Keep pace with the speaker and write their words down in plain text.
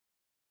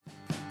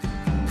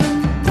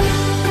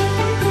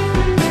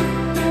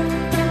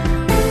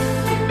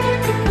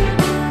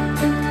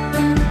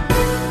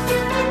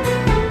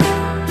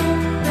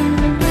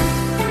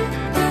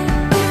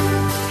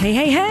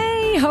Hey, hey,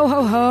 hey, ho,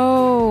 ho,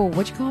 ho.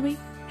 What'd you call me?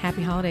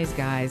 Happy holidays,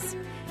 guys.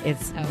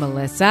 It's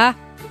Melissa.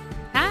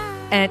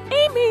 Hi. And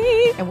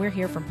Amy. And we're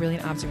here from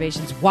Brilliant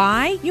Observations.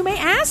 Why, you may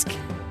ask?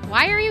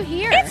 Why are you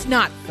here? It's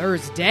not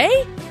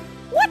Thursday.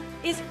 What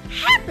is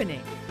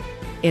happening?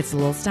 It's a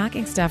little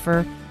stocking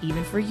stuffer,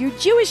 even for you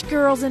Jewish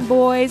girls and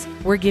boys.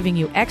 We're giving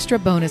you extra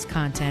bonus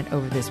content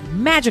over this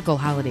magical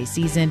holiday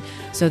season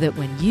so that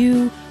when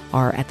you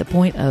are at the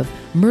point of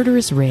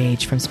murderous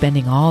rage from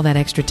spending all that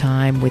extra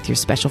time with your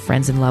special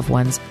friends and loved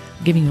ones,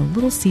 we're giving you a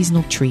little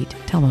seasonal treat.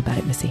 Tell them about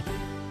it, Missy.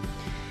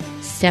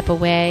 Step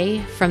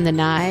away from the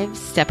knives,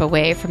 step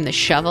away from the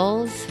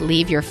shovels,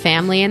 leave your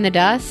family in the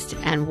dust,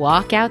 and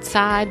walk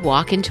outside,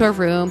 walk into a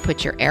room,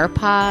 put your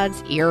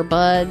AirPods,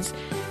 earbuds,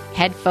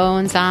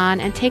 headphones on,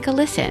 and take a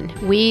listen.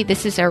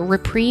 This is a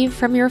reprieve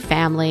from your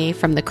family,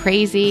 from the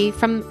crazy,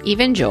 from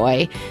even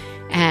joy,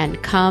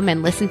 and come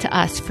and listen to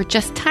us for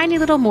just tiny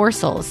little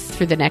morsels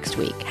through the next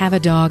week. Have a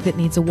dog that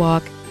needs a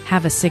walk,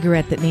 have a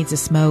cigarette that needs a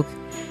smoke,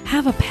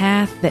 have a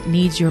path that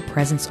needs your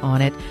presence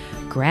on it.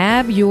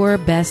 Grab your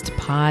best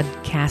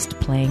podcast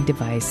playing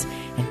device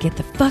and get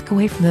the fuck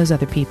away from those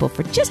other people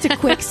for just a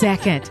quick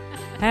second.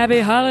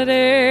 Happy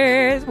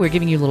holidays! We're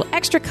giving you a little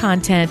extra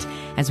content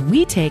as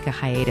we take a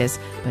hiatus,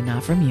 but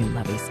not from you,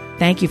 lovies.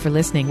 Thank you for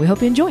listening. We hope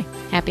you enjoy.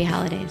 Happy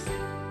holidays.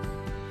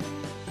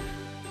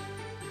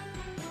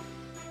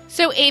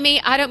 So, Amy,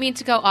 I don't mean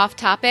to go off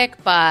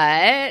topic,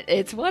 but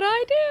it's what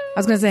I do. I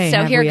was going to say, so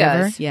have here we goes.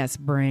 Ever? Yes,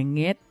 bring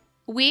it.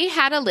 We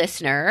had a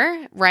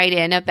listener write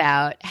in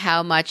about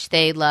how much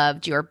they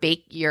loved your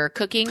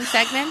cooking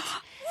segment.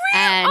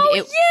 And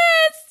yes!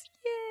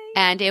 Yay.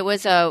 And it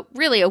was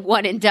really a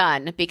one and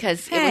done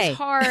because it was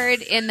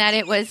hard in that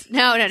it was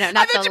no,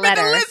 not the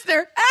letter.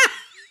 The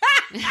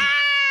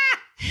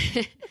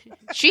listener.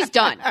 She's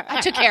done.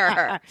 I took care of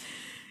her.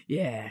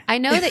 Yeah. I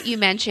know that you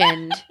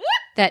mentioned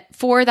that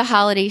for the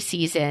holiday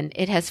season,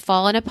 it has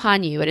fallen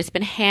upon you. It has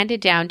been handed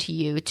down to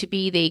you to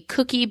be the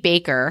cookie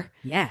baker.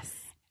 Yes.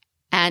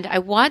 And I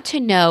want to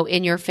know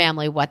in your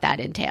family what that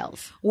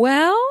entails.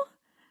 Well,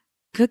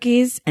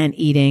 cookies and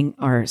eating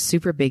are a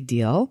super big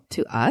deal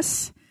to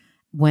us.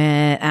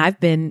 When I've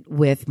been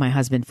with my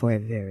husband for a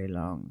very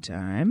long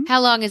time. How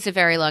long is a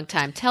very long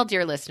time? Tell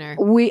dear listener.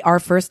 Our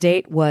first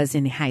date was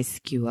in high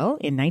school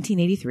in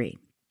 1983.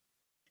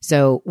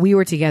 So we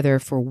were together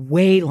for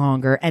way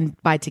longer, and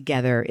by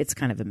together, it's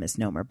kind of a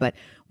misnomer, but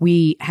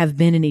we have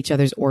been in each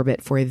other's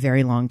orbit for a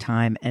very long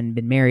time and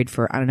been married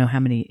for, I don't know how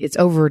many, it's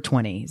over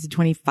 20. Is it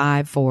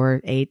 25,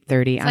 4, 8,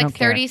 30? It's I don't like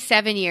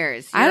 37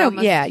 years. I don't,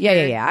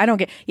 yeah. I don't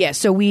get, yeah.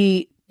 So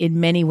we,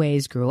 in many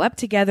ways, grew up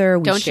together.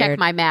 Don't check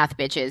my math,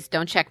 bitches.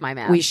 Don't check my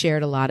math. We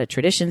shared a lot of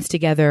traditions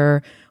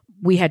together.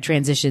 We had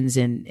transitions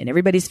in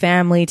everybody's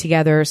family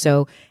together.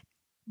 So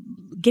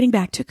getting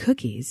back to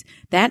cookies,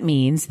 that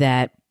means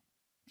that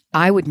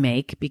I would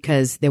make,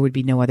 because there would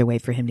be no other way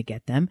for him to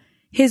get them,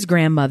 his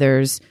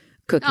grandmother's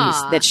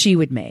cookies that she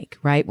would make,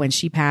 right? When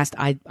she passed,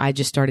 I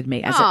just started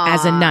making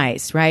as a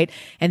nice, right?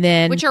 And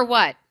then Which are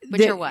what?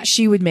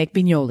 She would make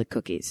pignoli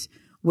cookies,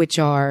 which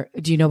are,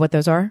 do you know what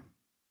those are?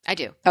 I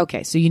do.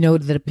 Okay, so you know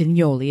that a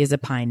pignoli is a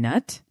pine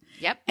nut.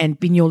 Yep. And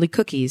pignoli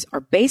cookies are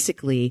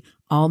basically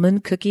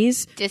almond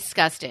cookies.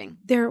 Disgusting.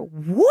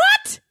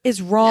 What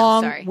is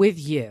wrong with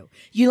you?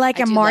 You like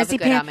a marzipan?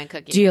 Love a good almond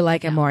cookie. Do you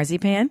like a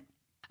marzipan?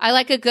 I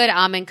like a good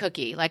almond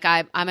cookie. Like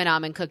I'm an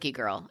almond cookie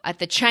girl. At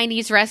the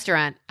Chinese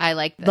restaurant, I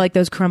like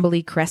those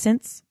crumbly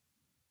crescents.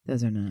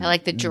 Those are not. I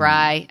like the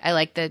dry. I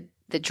like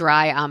the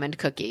dry almond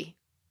cookie,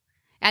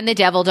 and the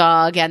devil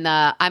dog, and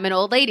I'm an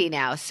old lady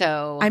now,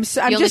 so I'm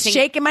just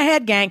shaking my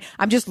head, gang.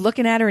 I'm just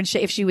looking at her, and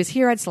if she was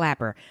here, I'd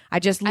slap her. I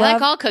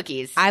like all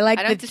cookies. I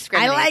don't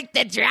discriminate. I like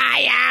the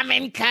dry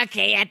almond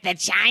cookie at the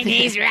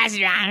Chinese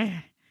restaurant.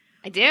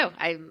 I do.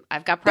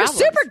 I've got problems.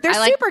 They're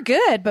super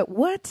good, but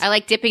what? I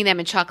like dipping them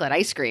in chocolate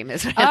ice cream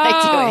is what I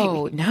like doing.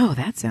 Oh, no,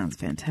 that sounds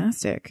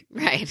fantastic.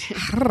 Right.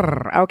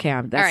 Okay.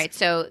 All right.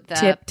 So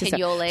the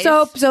pignoles.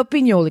 So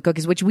pignoli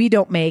cookies, which we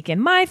don't make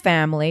in my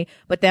family,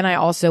 but then I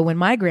also, when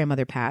my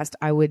grandmother passed,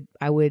 I would,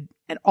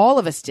 and all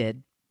of us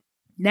did,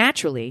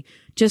 naturally,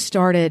 just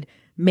started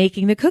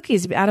making the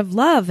cookies out of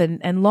love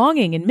and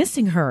longing and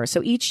missing her.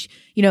 So each,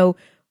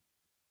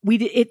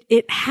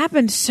 it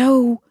happened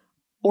so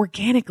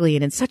organically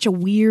and in such a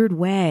weird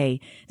way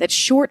that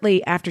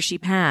shortly after she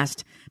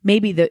passed,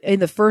 maybe in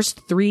the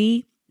first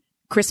 3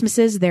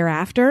 Christmases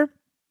thereafter,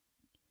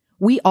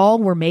 we all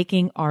were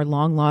making our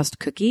long lost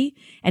cookie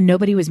and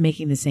nobody was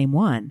making the same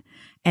one.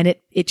 And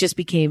it just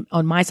became,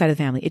 on my side of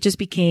the family, it just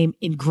became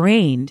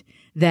ingrained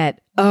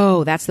that,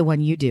 oh, that's the one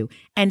you do.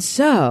 And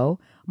so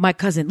my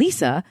cousin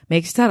Lisa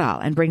makes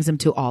taral and brings them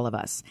to all of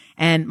us.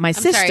 And my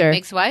sister sorry,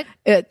 makes what?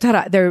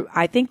 Taral.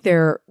 I think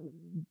they're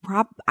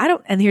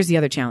and here's the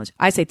other challenge.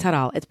 I say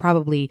taral, it's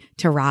probably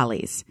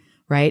tarales,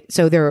 right?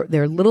 So they're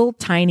little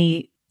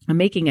tiny, I'm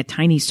making a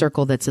tiny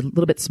circle that's a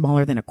little bit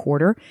smaller than a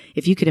quarter.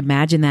 If you could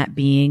imagine that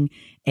being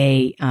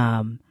a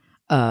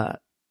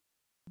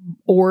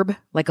orb,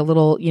 like a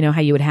little,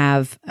 how you would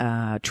have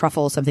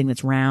truffle, something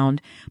that's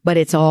round, but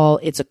it's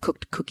a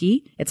cooked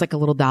cookie. It's like a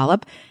little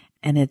dollop.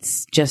 and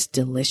it's just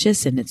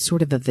delicious. And it's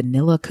sort of a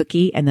vanilla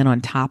cookie. And then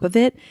on top of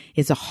it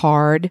is a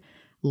hard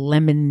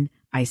lemon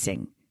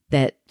icing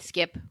that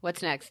Skip.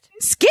 What's next?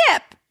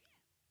 Skip.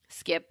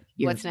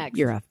 What's next?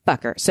 You're a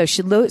fucker.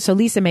 So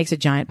Lisa makes a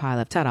giant pile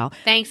of ta-da.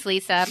 Thanks,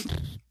 Lisa.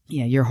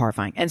 Yeah, you're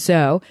horrifying. And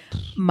so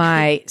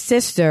my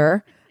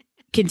sister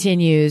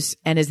continues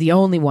and is the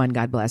only one,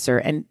 God bless her,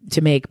 and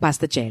to make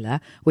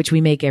pastacella, which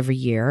we make every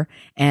year.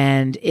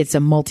 And it's a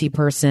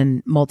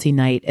multi-person,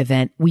 multi-night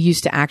event. We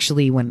used to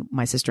actually, when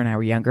my sister and I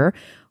were younger,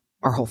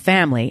 our whole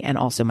family, and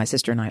also my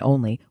sister and I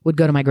only, would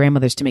go to my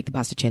grandmother's to make the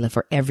pastacella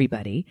for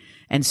everybody.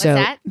 And so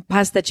What's that?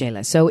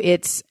 Pastacella. So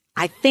it's,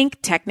 I think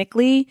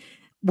technically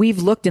we've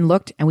looked and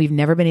we've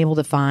never been able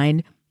to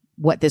find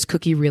what this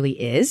cookie really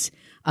is.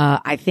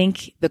 I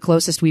think the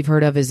closest we've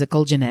heard of is a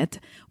colginette,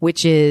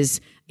 which is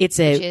it's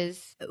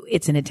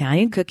an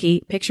Italian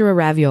cookie. Picture a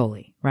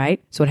ravioli,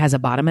 right? So it has a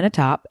bottom and a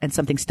top and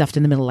something stuffed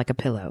in the middle like a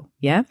pillow.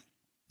 Yeah.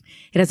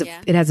 It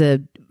has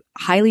a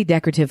highly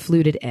decorative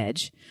fluted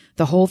edge.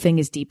 The whole thing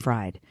is deep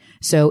fried.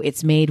 So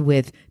it's made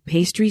with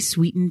pastry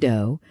sweetened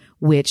dough,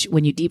 which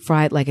when you deep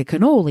fry it like a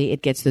cannoli,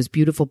 it gets those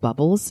beautiful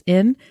bubbles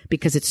in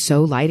because it's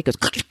so light. It goes,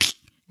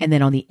 and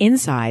then on the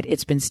inside,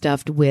 it's been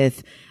stuffed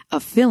with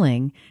a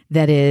filling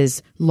that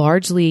is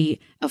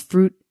largely a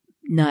fruit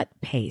nut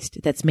paste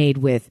that's made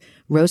with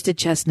roasted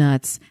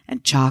chestnuts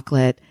and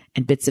chocolate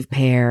and bits of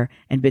pear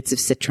and bits of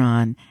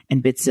citron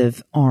and bits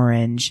of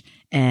orange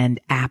and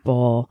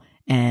apple,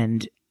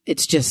 and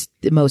it's just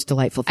the most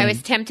delightful thing. I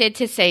was tempted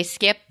to say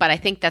skip, but I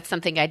think that's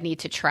something I'd need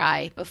to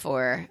try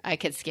before I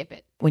could skip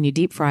it. When you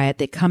deep fry it,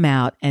 they come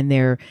out and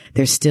they're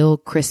still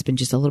crisp and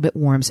just a little bit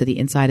warm. So the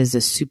inside is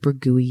a super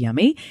gooey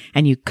yummy,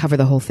 and you cover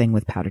the whole thing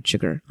with powdered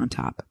sugar on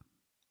top.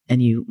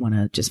 And you want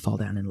to just fall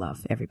down in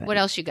love, everybody. What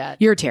else you got?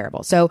 You're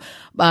terrible. So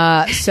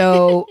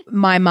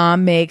my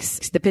mom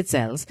makes the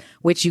pizzelles,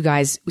 which you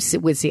guys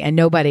would see, and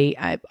nobody,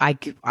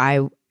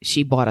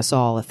 she bought us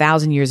all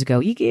 1,000 years ago.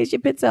 Here's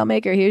your pizzelle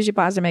maker. Here's your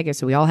pasta maker.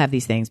 So we all have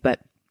these things,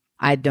 but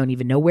I don't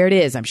even know where it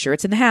is. I'm sure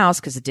it's in the house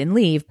because it didn't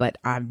leave, but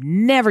I've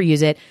never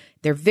used it.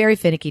 They're very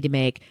finicky to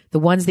make. The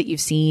ones that you've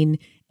seen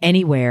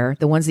anywhere,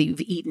 the ones that you've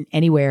eaten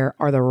anywhere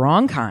are the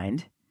wrong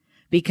kind,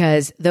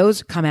 because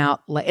those come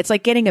out like, it's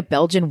like getting a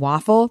Belgian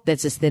waffle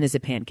that's as thin as a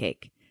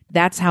pancake.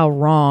 That's how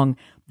wrong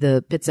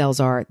the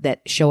pizzelles are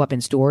that show up in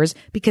stores,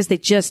 because they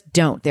just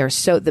don't. The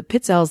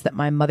pizzelles that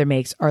my mother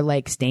makes are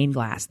like stained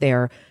glass.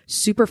 They're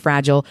super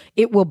fragile.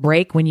 It will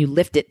break when you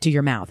lift it to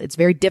your mouth. It's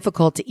very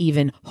difficult to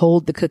even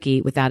hold the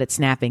cookie without it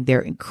snapping.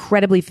 They're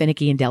incredibly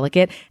finicky and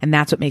delicate, and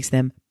that's what makes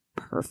them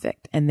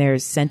perfect. And they're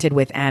scented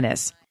with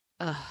anise.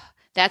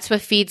 That's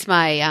what feeds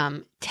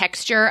my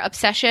texture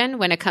obsession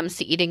when it comes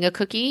to eating a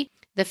cookie.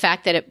 The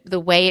fact that the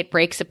way it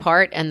breaks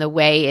apart and the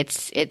way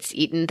it's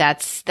eaten,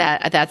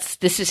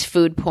 this is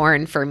food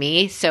porn for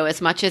me. So as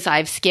much as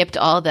I've skipped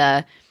all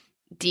the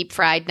deep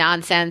fried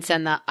nonsense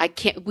and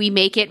we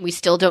make it, we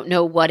still don't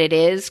know what it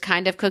is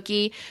kind of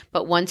cookie.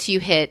 But once you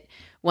hit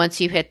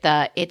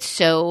it's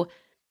so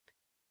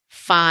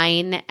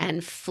fine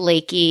and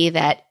flaky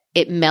that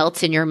it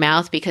melts in your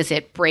mouth because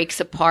it breaks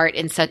apart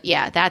in such, you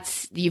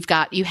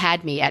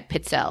had me at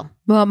pizzelle.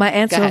 Well, my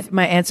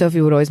Aunt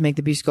Sophie would always make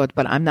the biscotti,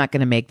 but I'm not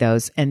going to make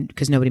those, and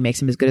because nobody makes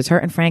them as good as her.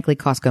 And frankly,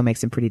 Costco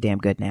makes them pretty damn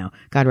good now.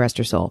 God rest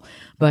her soul.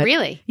 But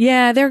really,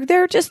 yeah,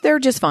 they're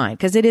just fine,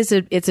 because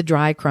it's a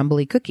dry,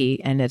 crumbly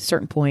cookie, and at a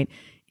certain point,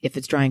 if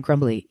it's dry and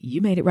crumbly,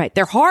 you made it right.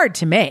 They're hard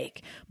to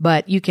make,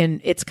 but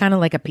it's kind of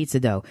like a pizza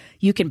dough.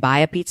 You can buy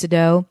a pizza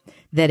dough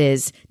that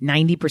is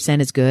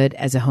 90% as good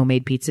as a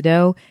homemade pizza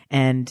dough,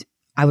 and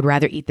I would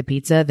rather eat the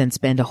pizza than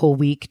spend a whole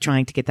week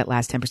trying to get that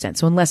last 10%.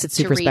 So unless it's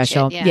super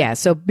special.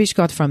 So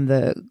biscotti from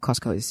the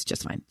Costco is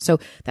just fine. So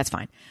that's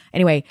fine.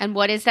 Anyway. And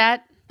what is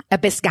that? A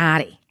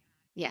biscotti.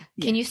 Yeah.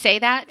 Can you say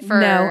that for?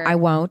 No, I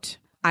won't.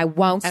 I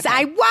won't say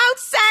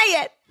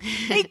it.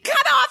 He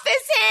cut off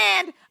his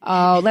hand.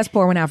 Oh, let's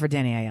pour one out for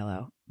Danny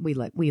Aiello. We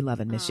love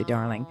and miss you,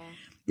 darling.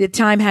 The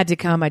time had to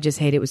come. I just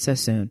hate it was so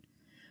soon.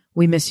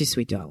 We miss you,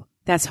 sweet doll.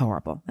 That's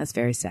horrible. That's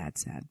very sad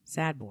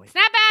boy.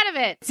 Snap out of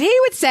it. He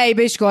would say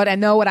biscotti and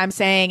know what I'm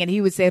saying, and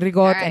he would say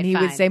ricotta, and he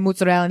would say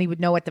mozzarella, and he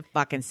would know what to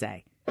fucking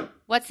say.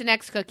 What's the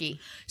next cookie?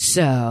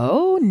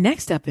 So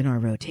next up in our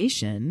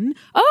rotation,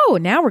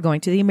 now we're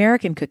going to the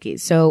American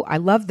cookies. So I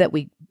love that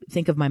we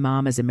think of my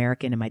mom as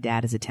American and my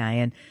dad as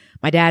Italian.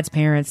 My dad's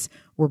parents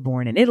were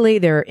born in Italy.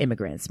 They're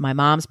immigrants. My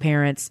mom's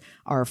parents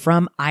are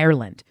from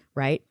Ireland,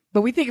 right?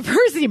 But we think of her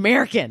as the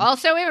American.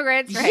 Also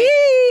immigrants, right?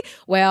 Yee!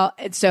 Well,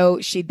 so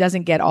she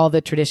doesn't get all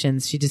the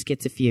traditions. She just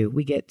gets a few.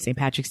 We get St.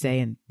 Patrick's Day,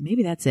 and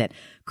maybe that's it.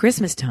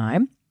 Christmas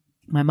time,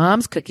 my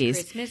mom's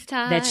cookies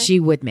that she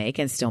would make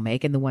and still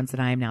make, and the ones that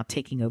I am now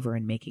taking over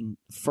and making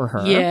for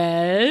her.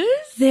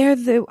 Yes.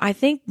 I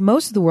think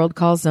most of the world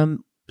calls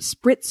them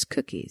Spritz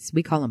cookies.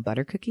 We call them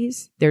butter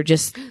cookies. They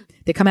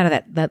come out of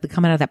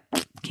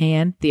that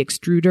can, the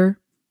extruder.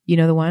 You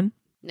know the one?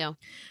 No.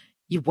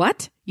 You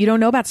what? You don't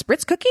know about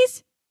Spritz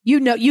cookies? You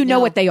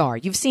know what they are.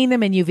 You've seen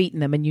them and you've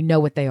eaten them and you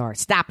know what they are.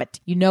 Stop it.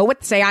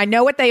 Say, I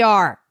know what they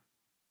are.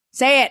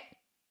 Say it.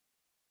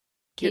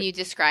 Can you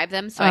describe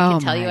them so I can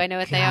tell you I know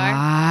what they are?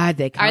 Are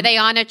they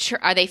on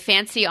are they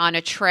fancy on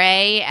a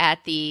tray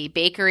at the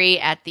bakery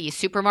at the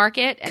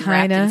supermarket and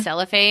wrapped in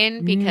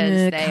cellophane?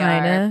 Because they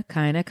are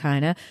kind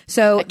of.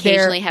 So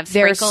occasionally have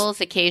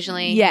sprinkles.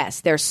 Occasionally,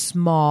 yes, they're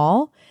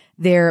small.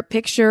 They're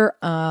picture.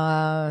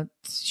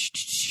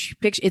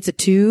 It's a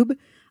tube.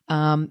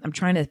 I'm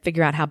trying to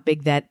figure out how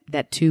big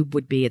that tube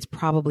would be. It's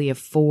probably a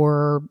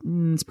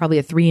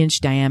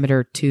 3-inch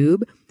diameter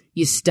tube.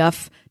 You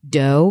stuff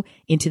dough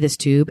into this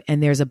tube,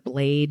 and there's a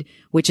blade,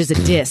 which is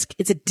a disc.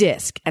 It's a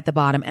disc at the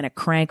bottom and a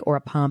crank or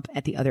a pump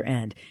at the other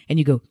end. And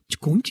you go,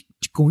 chgoink,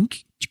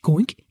 chgoink,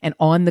 chgoink, and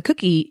on the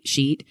cookie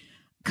sheet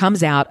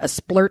comes out a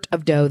splurt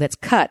of dough that's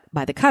cut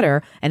by the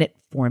cutter, and it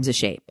forms a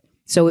shape.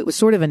 So it was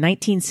sort of a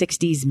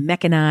 1960s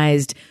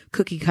mechanized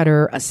cookie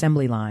cutter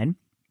assembly line.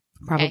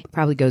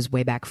 Probably goes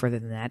way back further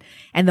than that.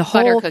 And the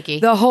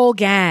whole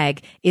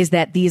gag is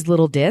that these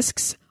little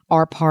discs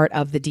are part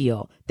of the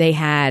deal. They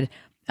had,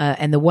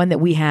 and the one that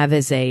we have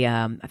is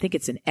I think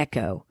it's an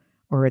Echo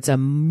or it's a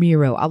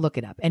Miro. I'll look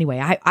it up. Anyway,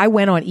 I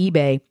went on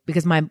eBay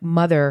because my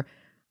mother,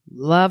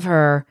 love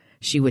her,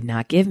 she would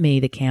not give me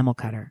the camel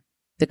cutter.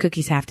 The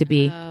cookies have to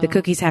be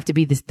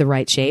the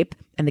right shape,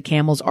 and the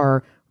camels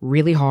are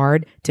really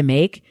hard to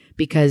make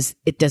because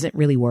it doesn't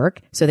really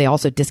work. So they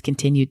also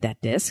discontinued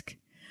that disc,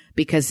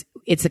 because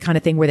it's the kind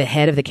of thing where the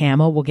head of the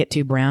camel will get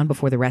too brown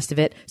before the rest of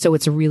it. So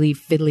it's a really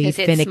fiddly,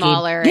 finicky. It's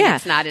smaller, and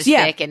it's not as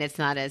thick, and it's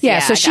not as... Yeah,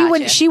 so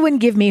she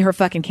wouldn't give me her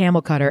fucking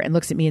camel cutter and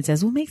looks at me and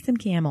says, well, make some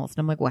camels. And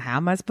I'm like, well, how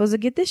am I supposed to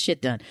get this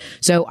shit done?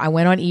 So I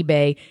went on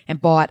eBay and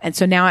bought, and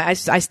so now I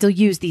still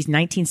use these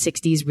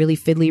 1960s, really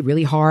fiddly,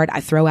 really hard.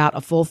 I throw out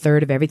a full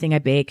third of everything I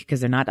bake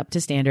because they're not up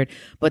to standard,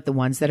 but the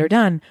ones that are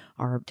done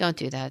are... Don't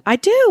do that. I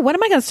do. What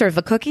am I going to serve?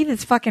 A cookie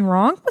that's fucking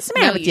wrong? What's the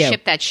matter with you? No, you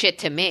ship that shit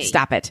to me.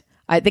 Stop it.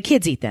 The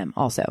kids eat them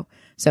also.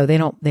 So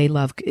they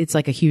love, it's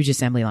like a huge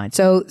assembly line.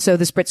 So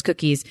the Spritz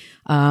cookies,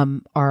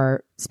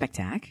 are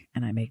spectac,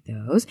 and I make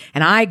those,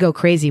 and I go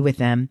crazy with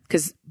them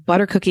because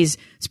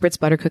Spritz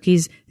butter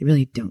cookies, they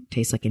really don't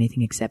taste like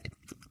anything except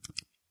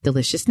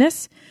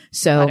deliciousness.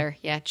 So butter,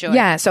 joy.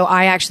 Yeah. So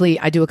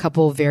I do a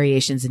couple of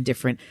variations in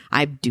different,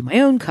 I do my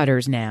own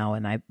cutters now,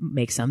 and I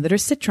make some that are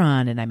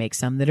citron, and I make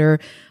some that are,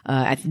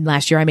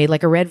 last year I made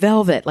like a red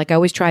velvet. Like I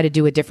always try to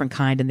do a different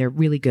kind, and they're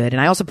really good. And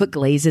I also put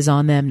glazes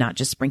on them, not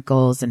just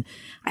sprinkles. And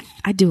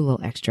I do a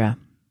little extra.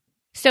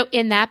 So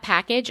in that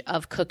package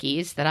of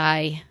cookies that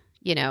I,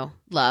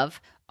 love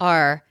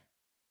are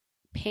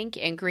pink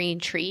and green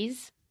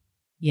trees.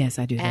 Yes,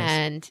 I do those.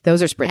 And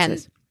those are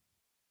Spritzes.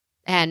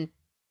 And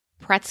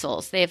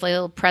pretzels. They have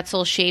little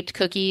pretzel shaped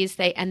cookies.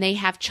 They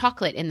have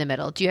chocolate in the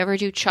middle. Do you ever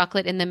do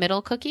chocolate in the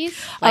middle cookies?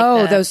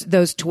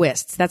 Those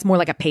twists. That's more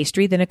like a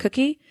pastry than a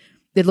cookie.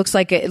 It looks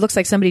like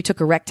somebody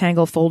took a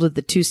rectangle, folded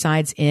the two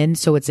sides in,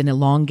 so it's an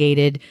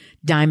elongated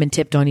diamond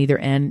tipped on either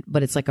end,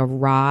 but it's like a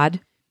rod.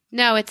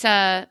 No, it's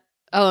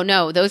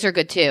no, those are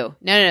good too.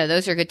 No,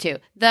 those are good too.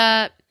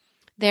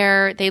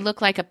 They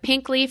look like a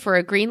pink leaf or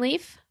a green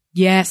leaf.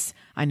 Yes,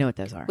 I know what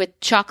those are. With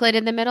chocolate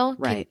in the middle?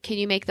 Right. Can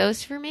you make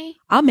those for me?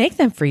 I'll make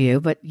them for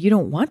you, but you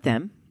don't want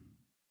them.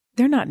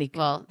 They're not any.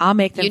 Well, I'll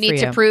make them for you. You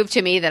need to prove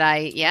to me that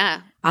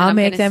I'll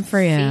make them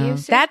for you.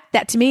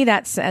 That to me,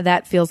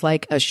 that feels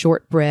like a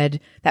shortbread.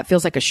 That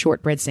feels like a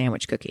shortbread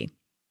sandwich cookie.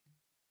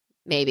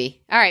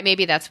 Maybe. All right.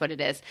 Maybe that's what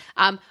it is.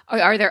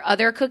 Are there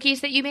other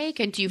cookies that you make?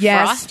 And do you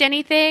frost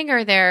anything?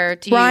 Or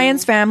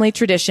Brian's family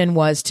tradition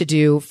was to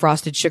do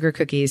frosted sugar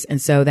cookies.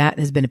 And so that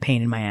has been a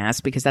pain in my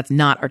ass because that's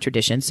not our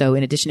tradition. So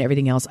in addition to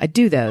everything else, I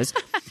do those.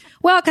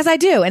 Well, because I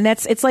do. And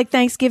it's like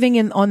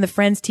Thanksgiving on the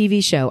Friends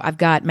TV show. I've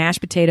got mashed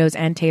potatoes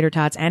and tater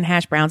tots and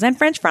hash browns and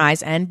French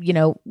fries and,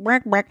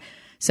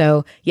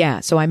 So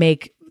yeah. So I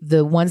make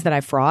the ones that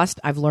I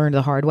frost. I've learned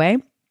the hard way.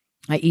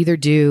 I either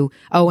do,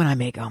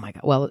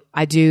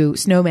 I do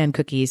snowman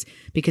cookies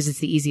because it's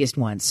the easiest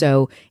one.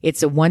 So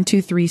it's a 1,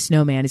 2, 3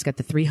 snowman. It's got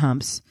the 3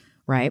 humps,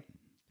 right?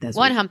 That's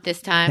one hump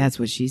this time. That's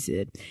what she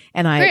said.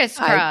 And I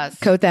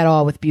coat that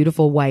all with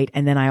beautiful white.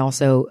 And then I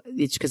also,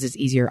 it's because it's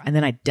easier. And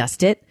then I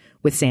dust it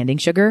with sanding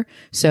sugar.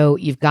 So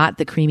you've got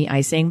the creamy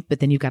icing, but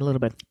then you've got a little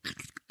bit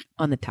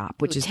on the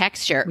top, which is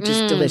texture, which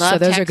is delicious. So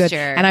those are good.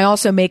 And I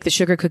also make the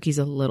sugar cookies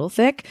a little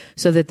thick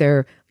so that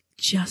they're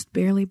just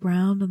barely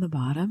browned on the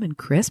bottom and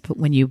crisp. But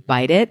when you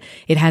bite it,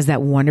 it has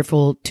that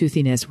wonderful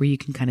toothiness where you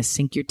can kind of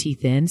sink your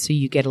teeth in. So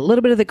you get a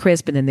little bit of the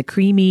crisp and then the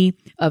creamy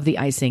of the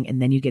icing,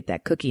 and then you get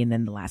that cookie, and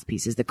then the last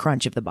piece is the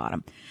crunch of the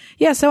bottom.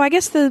 Yeah, so I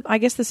guess the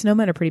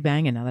snowmen are pretty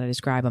banging now that I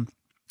describe them.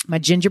 My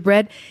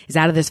gingerbread is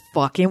out of this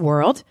fucking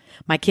world.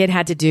 My kid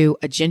had to do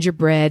a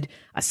gingerbread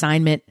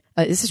assignment.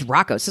 This is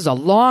Rocco. This is a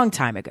long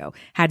time ago.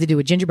 Had to do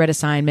a gingerbread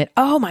assignment.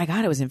 Oh my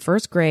God. It was in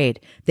first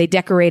grade. They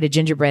decorate a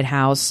gingerbread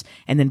house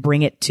and then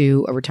bring it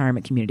to a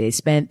retirement community.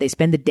 They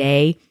spend the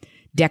day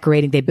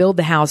decorating. They build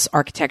the house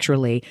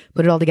architecturally,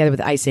 put it all together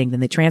with icing. Then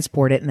they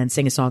transport it and then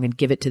sing a song and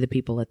give it to the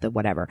people at the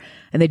whatever.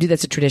 And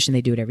that's a tradition.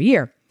 They do it every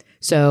year.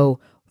 So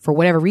for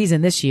whatever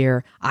reason this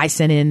year, I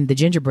sent in the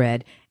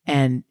gingerbread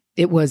and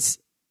it was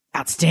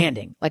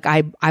outstanding. Like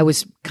I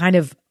was kind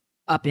of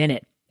up in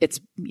it. It's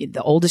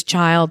the oldest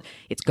child.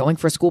 It's going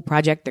for a school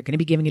project. They're going to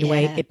be giving it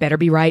away. It better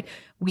be right.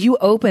 You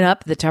open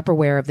up the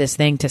Tupperware of this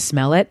thing to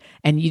smell it,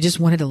 and you just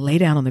wanted to lay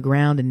down on the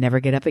ground and never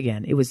get up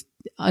again. It was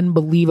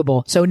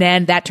unbelievable. So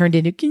then that turned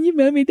into, can you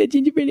make me that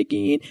gingerbread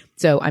again?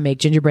 So I make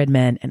gingerbread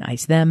men and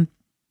ice them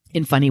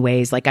in funny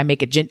ways. Like I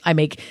make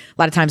a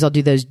lot of times I'll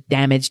do those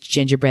damaged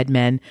gingerbread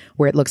men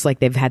where it looks like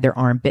they've had their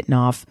arm bitten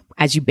off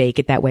as you bake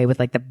it that way with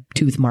like the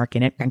tooth mark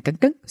in it.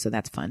 So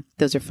that's fun.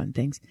 Those are fun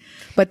things.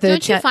 But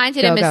don't you find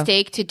it a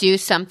mistake to do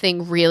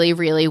something really,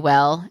 really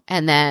well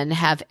and then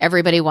have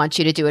everybody want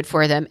you to do it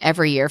for them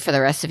every year for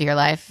the rest of your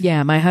life?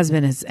 Yeah. My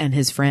husband and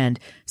his friend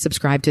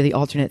subscribe to the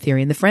alternate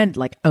theory, and the friend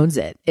like owns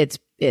it. It's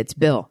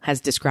Bill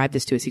has described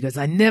this to us. He goes,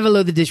 I never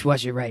load the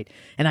dishwasher right.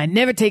 And I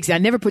never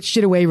put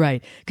shit away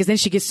right. Cause then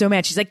she gets so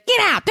mad. She's like, get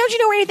out. Don't you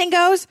know where anything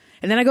goes?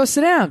 And then I go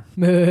sit down.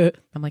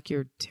 I'm like,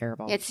 you're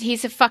terrible.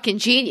 He's a fucking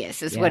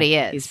genius is what he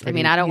is. I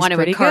mean, I don't want to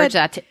encourage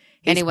that to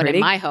anyone in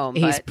my home,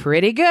 but he's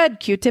pretty good.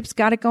 Q-Tip's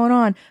got it going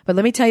on. But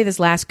let me tell you this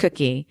last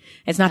cookie.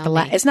 It's not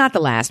it's not the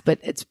last, but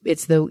it's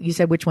you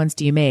said, which ones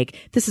do you make?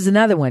 This is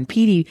another one.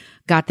 Petey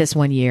got this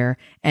one year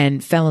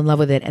and fell in love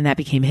with it, and that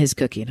became his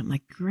cookie. And I'm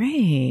like,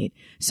 great.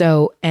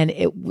 So, and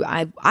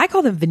I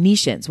call them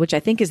Venetians, which I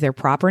think is their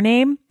proper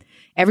name.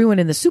 Everyone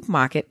in the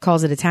supermarket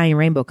calls it Italian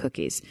rainbow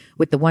cookies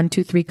with the 1,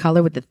 2, 3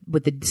 color with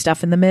the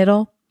stuff in the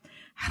middle.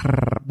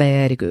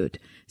 Very good.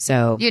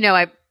 So,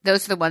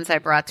 those are the ones I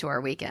brought to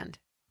our weekend.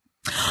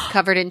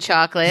 Covered in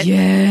chocolate.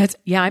 Yes.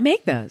 Yeah, I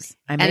make those.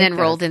 And then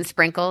rolled in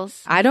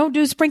sprinkles. I don't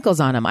do sprinkles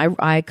on them.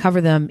 I cover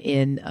them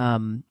in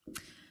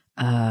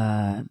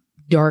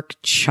dark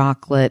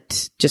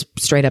chocolate, just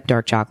straight up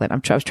dark chocolate.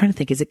 I was trying to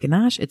think, is it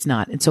ganache? It's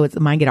not. And so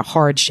mine get a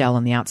hard shell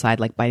on the outside,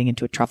 like biting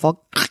into a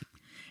truffle.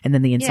 And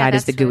then the inside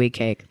is the gooey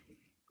cake.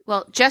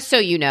 Well, just so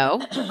you know,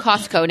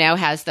 Costco now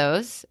has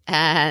those,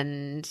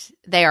 and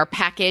they are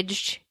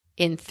packaged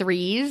in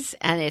 3s,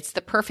 and it's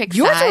the perfect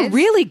Yours size. Are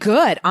really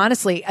good,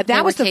 honestly.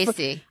 That was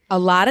tasty. A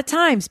lot of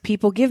times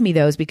people give me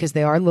those because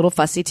they are a little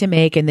fussy to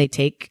make, and they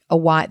take a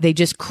while. They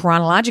just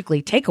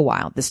chronologically take a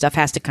while. The stuff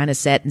has to kind of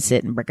set and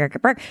sit and break.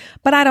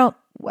 But I don't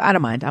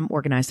mind. I'm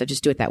organized. I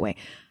just do it that way.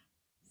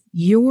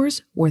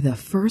 Yours were the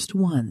first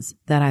ones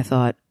that I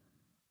thought,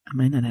 I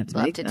might not have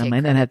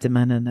to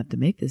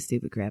make this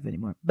stupid crap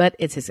anymore. But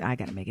it's his. I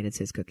got to make it. It's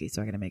his cookie,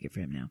 so I got to make it for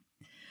him now.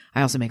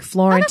 I also make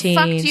Florentines.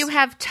 How the fuck do you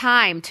have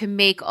time to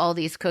make all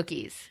these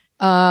cookies?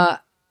 Well,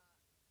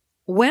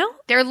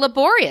 they're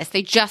laborious.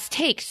 They just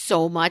take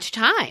so much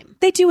time.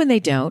 They do and they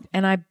don't,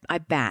 and I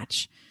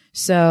batch.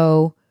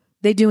 So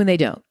they do and they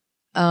don't.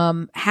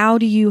 How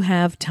do you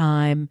have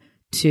time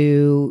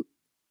to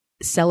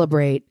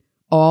celebrate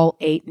all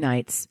 8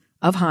 nights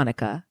of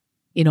Hanukkah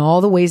in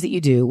all the ways that you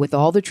do, with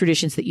all the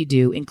traditions that you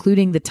do,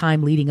 including the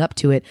time leading up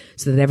to it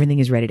so that everything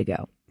is ready to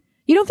go?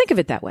 You don't think of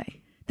it that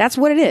way. That's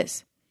what it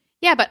is.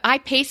 Yeah, but I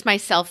pace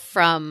myself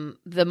from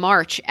the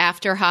March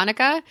after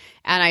Hanukkah,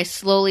 and I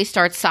slowly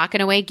start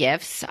socking away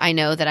gifts. I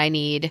know that I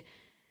need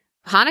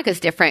Hanukkah's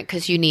different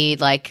because you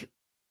need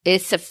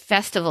it's a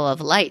festival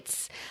of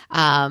lights.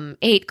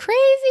 8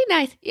 crazy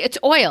nice. It's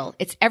oil.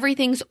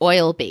 Everything's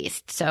oil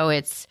based. So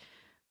it's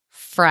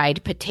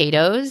fried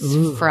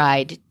potatoes,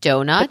 fried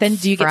donuts. But then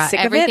do you get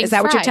sick of it? Is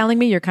that what you're telling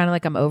me? You're kind of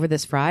like, I'm over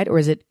this fried, or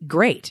is it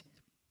great?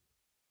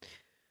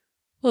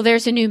 Well,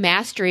 there's a new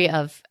mastery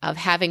of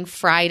having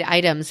fried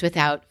items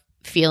without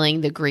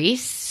feeling the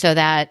grease. So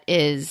that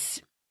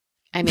is,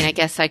 I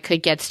guess I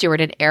could get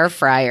Stuart an air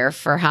fryer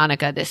for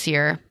Hanukkah this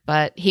year,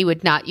 but he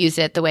would not use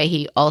it the way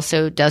he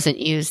also doesn't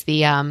use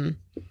the,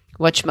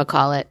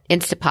 whatchamacallit,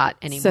 Instapot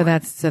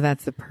anymore. So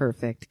that's the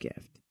perfect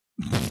gift.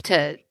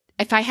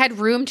 If I had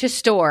room to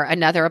store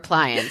another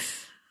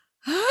appliance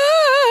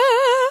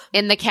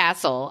in the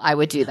castle, I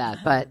would do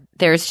that, but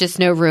there's just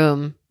no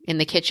room in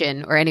the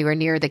kitchen or anywhere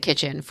near the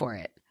kitchen for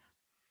it.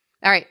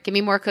 All right, give me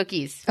more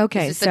cookies.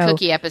 Okay, this is the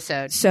cookie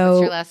episode. So,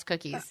 what's your last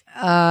cookies?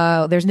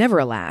 There's never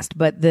a last,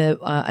 but the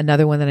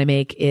another one that I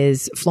make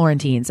is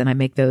Florentines, and I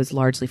make those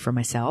largely for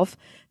myself.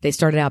 They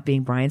started out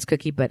being Brian's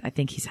cookie, but I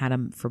think he's had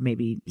them for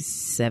maybe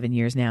 7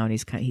 years now, and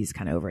he's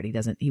kind of over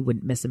it. He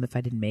wouldn't miss them if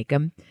I didn't make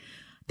them.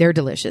 They're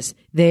delicious.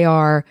 They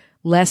are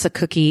less a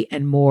cookie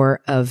and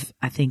more of,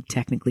 I think,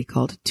 technically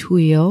called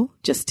tuile,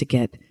 just to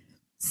get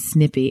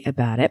snippy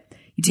about it.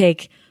 You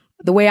take.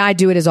 The way I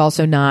do it is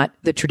also not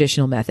the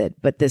traditional method,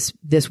 but this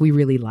we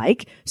really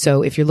like.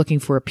 So if you're looking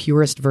for a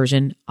purist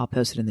version, I'll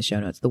post it in the show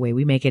notes. The way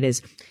we make it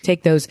is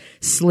take those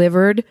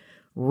slivered,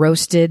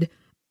 roasted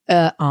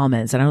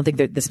almonds. And I don't think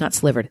that's not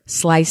slivered,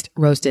 sliced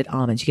roasted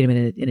almonds. You get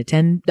them in a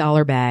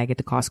 $10 bag at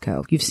the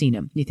Costco. You've seen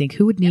them. You think,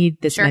 who would need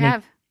this sure many?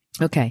 Have.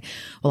 Okay.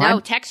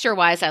 Well,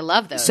 texture-wise, I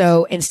love those.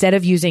 So instead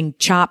of using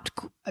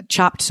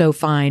chopped so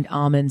fine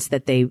almonds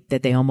that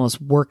they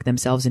almost work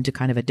themselves into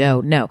kind of a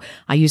dough, no,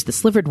 I use the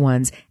slivered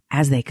ones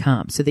as they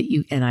come, so that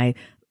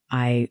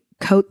I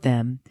coat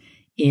them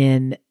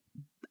in.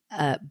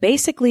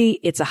 Basically,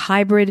 it's a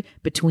hybrid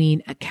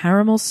between a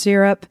caramel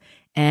syrup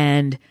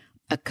and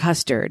a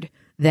custard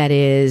that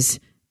is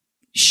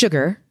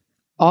sugar,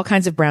 all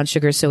kinds of brown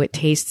sugar, so it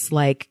tastes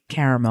like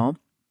caramel.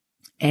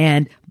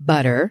 and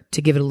butter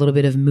to give it a little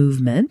bit of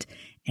movement,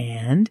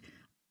 and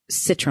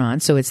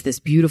citron. So it's this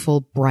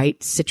beautiful,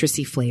 bright,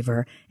 citrusy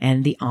flavor,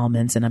 and the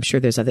almonds. And I'm sure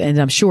there's other, and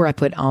I'm sure I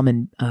put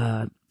almond,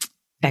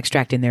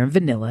 extract in there and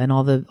vanilla and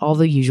all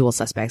the usual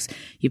suspects.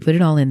 You put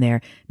it all in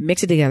there,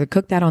 mix it together,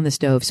 cook that on the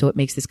stove. So it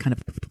makes this kind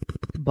of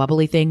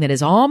bubbly thing that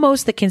is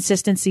almost the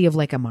consistency of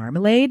like a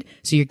marmalade.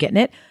 So you're getting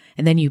it.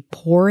 And then you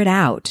pour it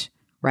out,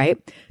 right?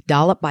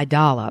 Dollop by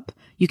dollop.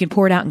 You can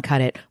pour it out and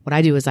cut it. What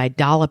I do is I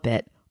dollop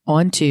it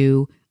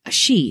onto a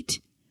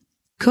sheet,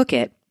 cook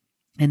it,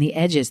 and the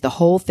edges, the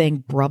whole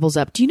thing bubbles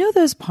up. Do you know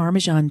those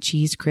Parmesan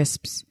cheese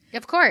crisps?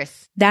 Of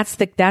course. That's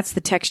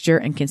the texture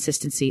and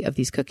consistency of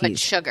these cookies. But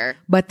sugar.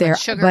 But they're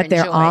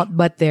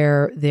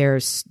joy.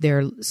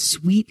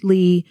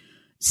 Sweetly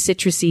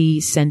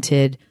citrusy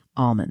scented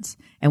almonds.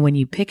 And when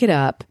you pick it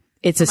up,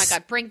 it's oh my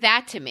God, bring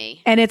that to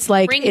me. And it's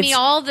like bring me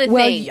all the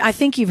things. I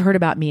think you've heard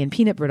about me and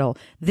peanut brittle.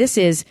 This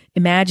is,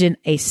 imagine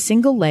a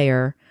single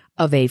layer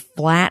of a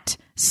flat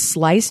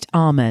sliced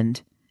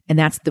almond, and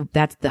that's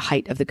the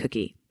height of the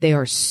cookie.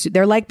 They're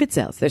like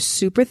pizzelles. They're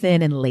super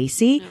thin and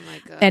lacy, oh my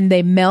God. and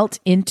they melt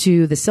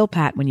into the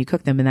silpat when you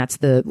cook them, and that's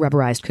the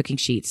rubberized cooking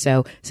sheet.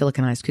 So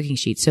siliconized cooking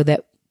sheet, so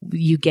that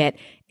you get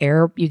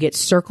air, you get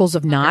circles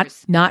of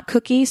not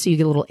cookie, so you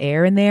get a little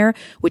air in there,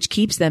 which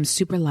keeps them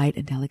super light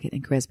and delicate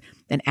and crisp.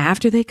 And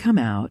after they come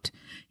out,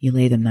 you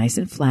lay them nice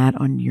and flat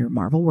on your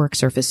marble work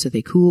surface so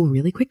they cool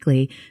really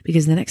quickly,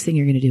 because the next thing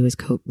you're going to do is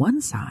coat one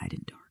side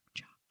in dark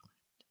chocolate.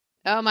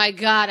 Oh my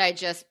God, I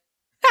just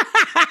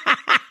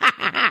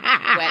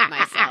wet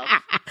myself.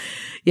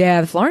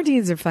 Yeah, the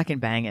Florentines are fucking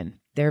banging.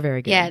 They're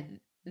very good. Yeah,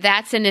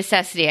 that's a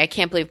necessity. I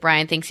can't believe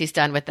Brian thinks he's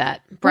done with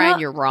that. Brian,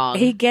 you're wrong.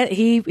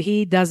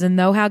 He doesn't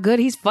know how good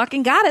he's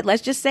fucking got it.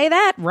 Let's just say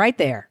that right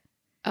there.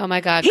 Oh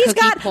my God, He's cookie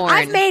got,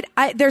 porn.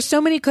 there's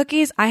so many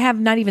cookies. I have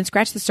not even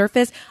scratched the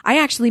surface. I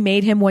actually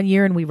made him one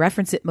year, and we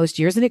reference it most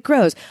years, and it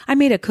grows. I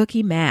made a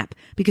cookie map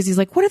because he's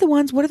like, what are the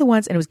ones?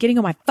 And it was getting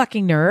on my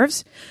fucking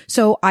nerves.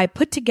 So I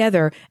put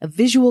together a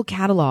visual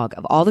catalog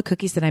of all the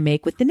cookies that I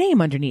make with the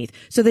name underneath,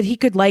 so that he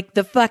could, like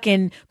the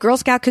fucking Girl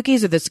Scout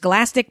cookies or the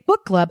Scholastic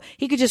Book Club,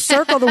 he could just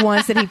circle the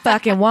ones that he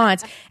fucking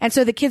wants. And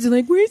so the kids are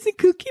like, where's the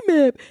cookie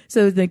map?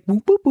 So it's like,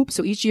 boop, boop, boop.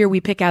 So each year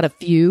we pick out a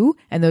few,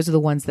 and those are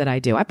the ones that I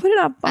do. I put it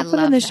up. I'll put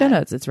it in the show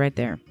notes. It's right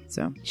there.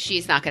 So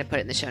she's not going to put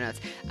it in the show notes.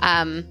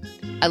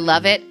 I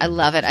love it. I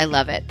love it. I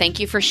love it.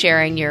 Thank you for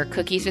sharing your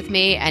cookies with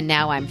me. And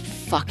now I'm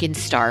fucking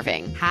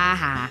starving. Ha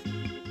ha.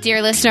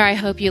 Dear listener, I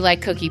hope you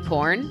like cookie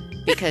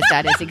porn, because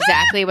that is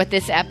exactly what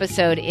this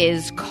episode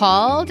is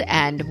called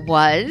and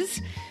was.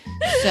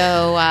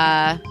 So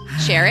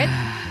share it.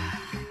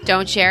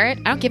 Don't share it.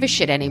 I don't give a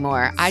shit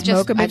anymore. I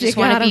just want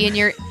to be in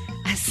your.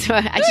 So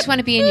I just want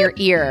to be in your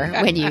ear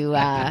when you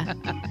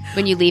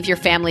leave your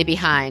family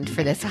behind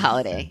for this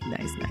holiday.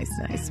 Nice.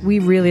 We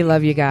really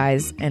love you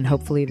guys, and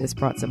hopefully this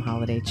brought some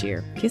holiday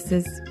cheer.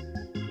 Kisses.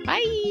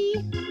 Bye.